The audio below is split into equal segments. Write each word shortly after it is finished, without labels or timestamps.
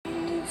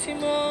ti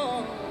mọ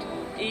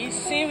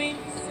ìsinmi.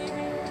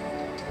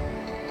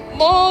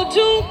 Mo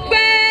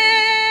dúpẹ́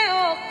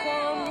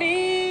ọkàn mi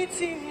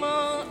ti mọ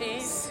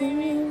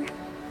ìsinmi.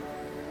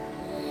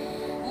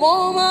 Mo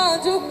máa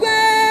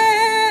dúpẹ́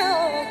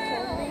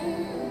ọkàn mi.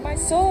 My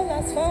soul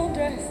has found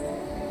rest.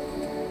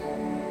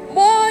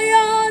 Mo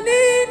yọ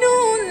nínú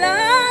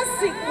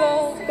lásìkò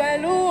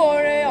pẹ̀lú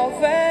oore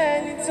ọ̀fẹ́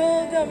ẹni tó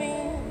dá mi.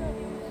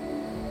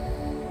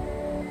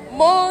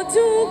 Mo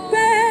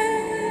dúpẹ́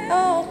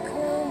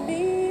ọkàn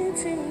mi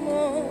ti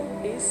mọ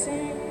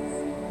ìsinmi.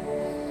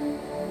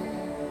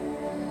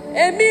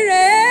 Èmi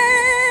rèé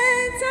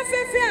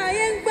táfẹ́fẹ́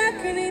ayé ń gbá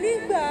kiri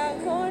nígbà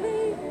kan rí.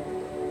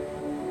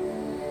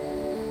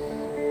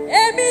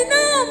 Èmi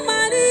náà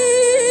máa ní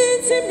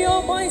tí mi ò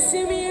mọ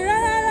ìsinmi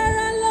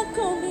rárá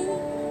lọ́kàn mi.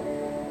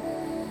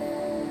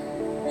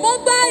 Mo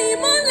gba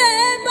ìmọ́lẹ̀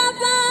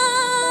bàbá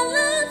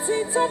láti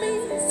tọ́ mi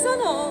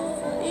sọ́nà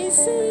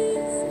ìsinmi.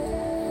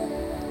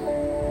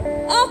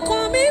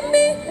 Ọkàn mi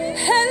mí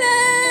hẹlẹ́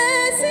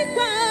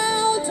sígbà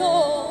odò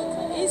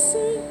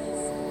ìsinmi.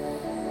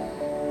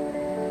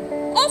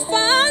 Ó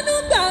fàánú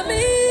gbà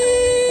mí,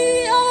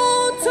 ó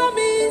tọ́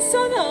mi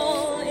sọ́nà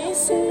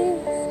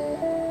ìsinmi.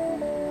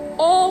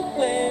 Ó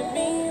pè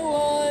mí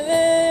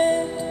wọlé,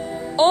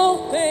 ó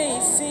pè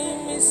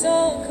ìsinmi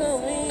sọ́kàn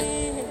mi.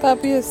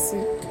 Kábíyèsí.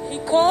 He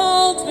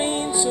called me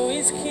into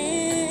his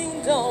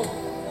kingdom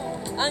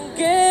and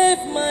gave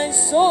my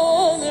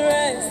soul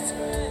rest.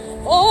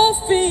 Ó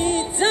fi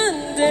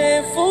ìdáǹdè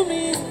fún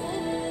mi,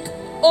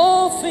 ó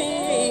fi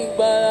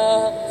ìgbàlà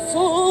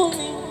fún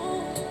mi,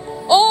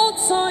 ó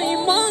tan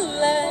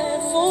ìmọ́lẹ̀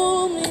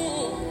fún mi,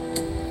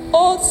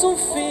 ó tún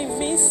fi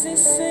mí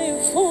sísìn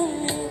fún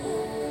mi.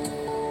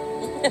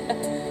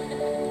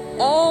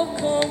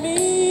 Ọkàn mi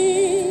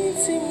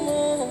ti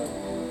mọ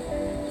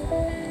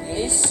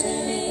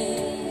ìsinmi.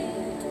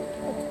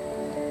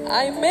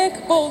 I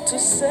make bold to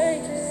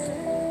say,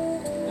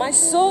 my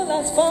soul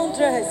has found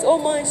rest, oh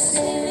my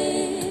soul.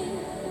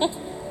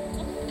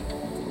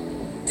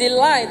 The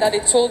lie that they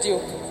told you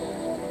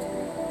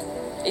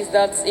is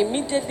that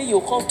immediately you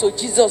come to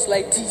Jesus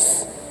like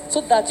this,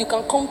 so that you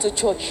can come to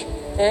church.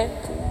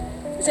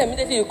 It's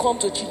immediately you come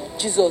to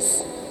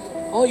Jesus,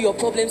 all your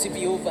problems will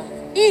be over.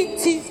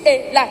 It is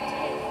a lie.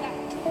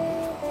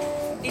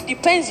 It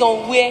depends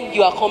on where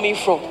you are coming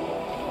from.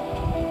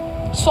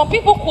 Some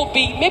people could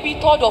be maybe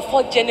third or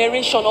fourth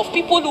generation of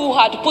people who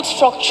had put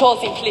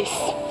structures in place.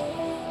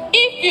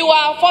 If you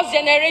are first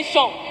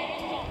generation,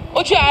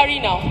 what you are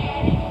now,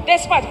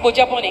 despite born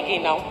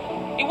again now,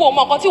 you will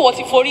not go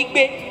to for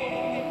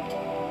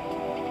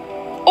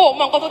oh,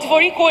 man, go to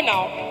for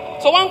now.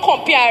 So one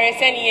compare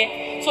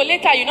any. So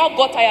later you now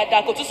got tired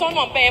that go to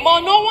someone pay.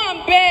 No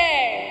one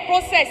bear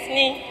process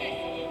ni.